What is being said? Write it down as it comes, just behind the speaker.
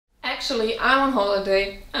Actually, I'm on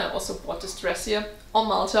holiday and I also bought this dress here on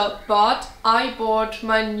Malta, but I bought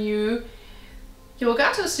my new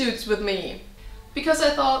HiroGato suits with me because I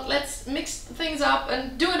thought let's mix things up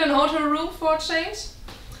and do it in a hotel room for a change.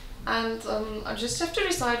 And I just have to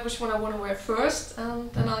decide which one I want to wear first,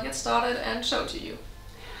 and then I'll get started and show to you.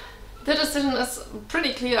 The decision is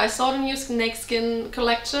pretty clear. I saw the new Snakeskin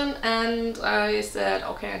collection and I said,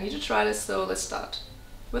 okay, I need to try this, so let's start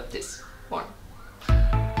with this one.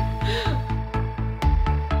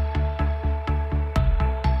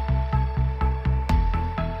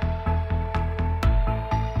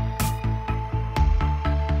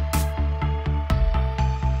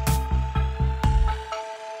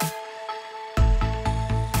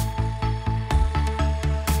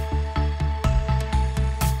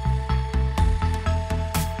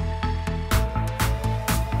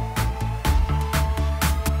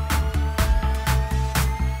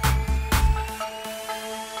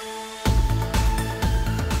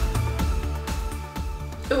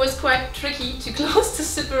 It was quite tricky to close the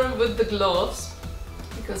zipper with the gloves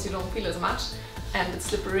because you don't feel as much and it's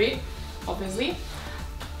slippery, obviously.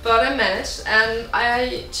 But I managed, and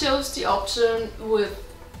I chose the option with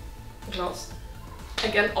gloves,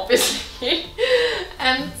 again obviously,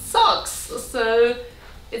 and socks. So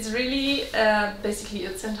it's really basically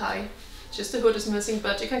a Zentai. Just the hood is missing,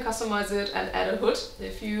 but you can customize it and add a hood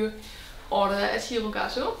if you order at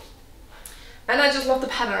HiroGato. And I just love the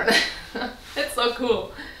pattern. It's so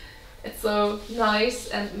cool. It's so nice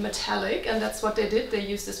and metallic, and that's what they did. They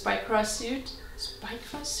used a lycra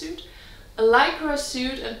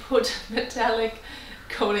suit and put metallic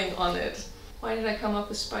coating on it. Why did I come up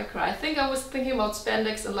with lycra? I think I was thinking about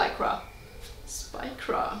spandex and lycra.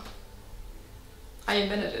 Lycra. I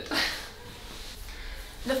invented it.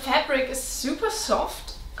 The fabric is super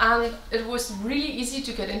soft and it was really easy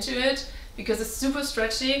to get into it because it's super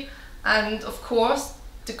stretchy. And of course,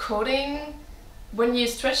 the coating, when you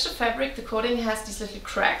stretch the fabric, the coating has these little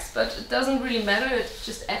cracks, but it doesn't really matter, it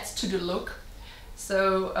just adds to the look.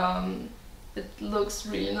 So it looks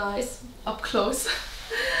really nice up close.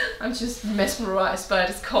 I'm just mesmerized by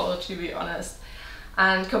this color, to be honest.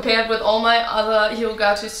 And compared with all my other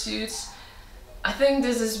HiroGato suits, I think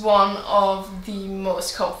this is one of the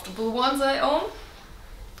most comfortable ones I own.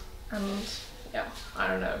 And yeah, I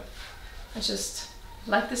don't know, I just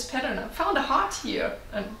like this pattern. I found a heart here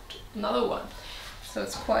and another one, so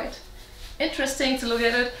it's quite interesting to look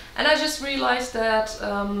at it. And I just realized that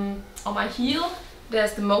on my heel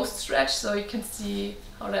there's the most stretch, so you can see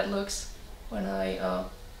how that looks when I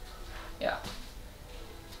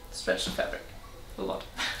stretch the fabric a lot.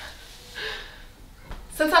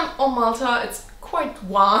 Since I'm on Malta, it's quite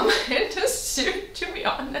warm in this suit, to be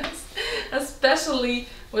honest, especially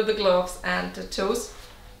with the gloves and the toes.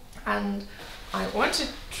 And I want to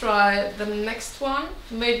try the next one.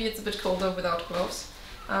 Maybe it's a bit colder without gloves.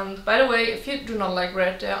 And by the way, if you do not like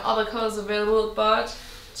red, there are other colors available, but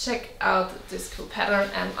check out this cool pattern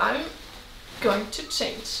and I'm going to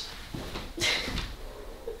change.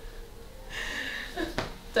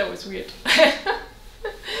 That was weird.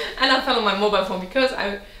 And I fell on my mobile phone because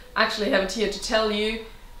I actually have it here to tell you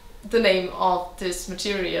the name of this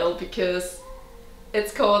material, because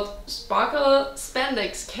it's called Sparkle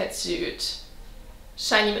Spandex Catsuit.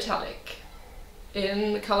 Shiny metallic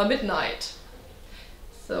in the color Midnight.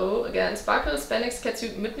 So again, Sparkle Spandex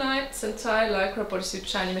Catsuit Midnight, Zentai Lycra Bodysuit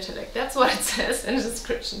Shiny Metallic. That's what it says in the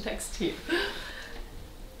description text here.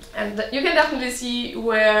 And you can definitely see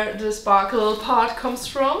where the sparkle part comes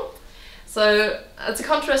from. So as a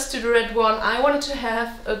contrast to the red one, I wanted to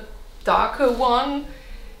have a darker one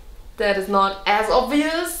that is not as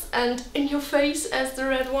obvious and in your face as the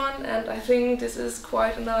red one, and I think this is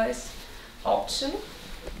quite a nice option.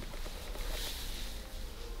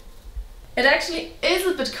 It actually is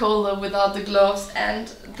a bit colder without the gloves and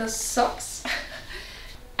the socks.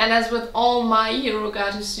 And as with all my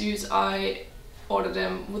HiroGato suits, I ordered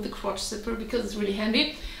them with the crotch zipper because it's really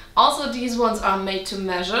handy. Also, these ones are made to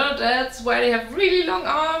measure. That's why they have really long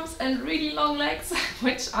arms and really long legs,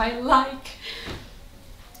 which I like.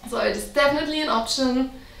 So it is definitely an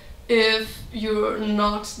option if you're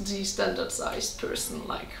not the standard sized person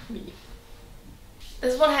like me.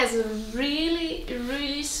 This one has a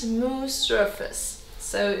really smooth surface.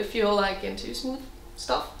 So if you're like into smooth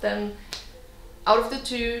stuff, then out of the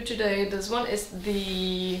two today, this one is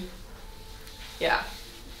the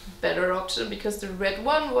better option, because the red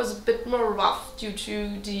one was a bit more rough due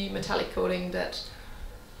to the metallic coating that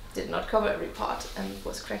did not cover every part and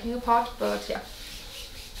was cracking apart. But yeah,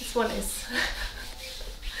 this one is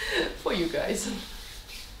for you guys.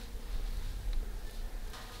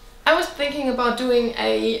 I was thinking about doing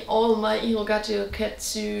a all my HiroGato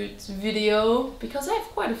catsuit video because I have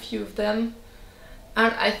quite a few of them,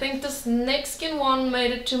 and I think the snakeskin one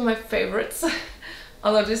made it to my favorites.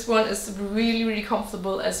 Although this one is really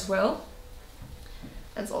comfortable as well.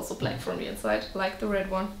 And it's also black from the inside, like the red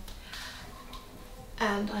one.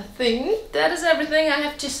 And I think that is everything I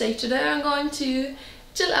have to say today. I'm going to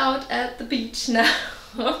chill out at the beach now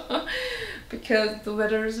because the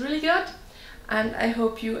weather is really good. And I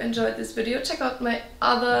hope you enjoyed this video. Check out my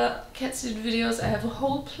other catsuit videos. I have a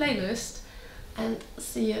whole playlist. And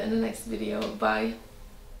see you in the next video. Bye.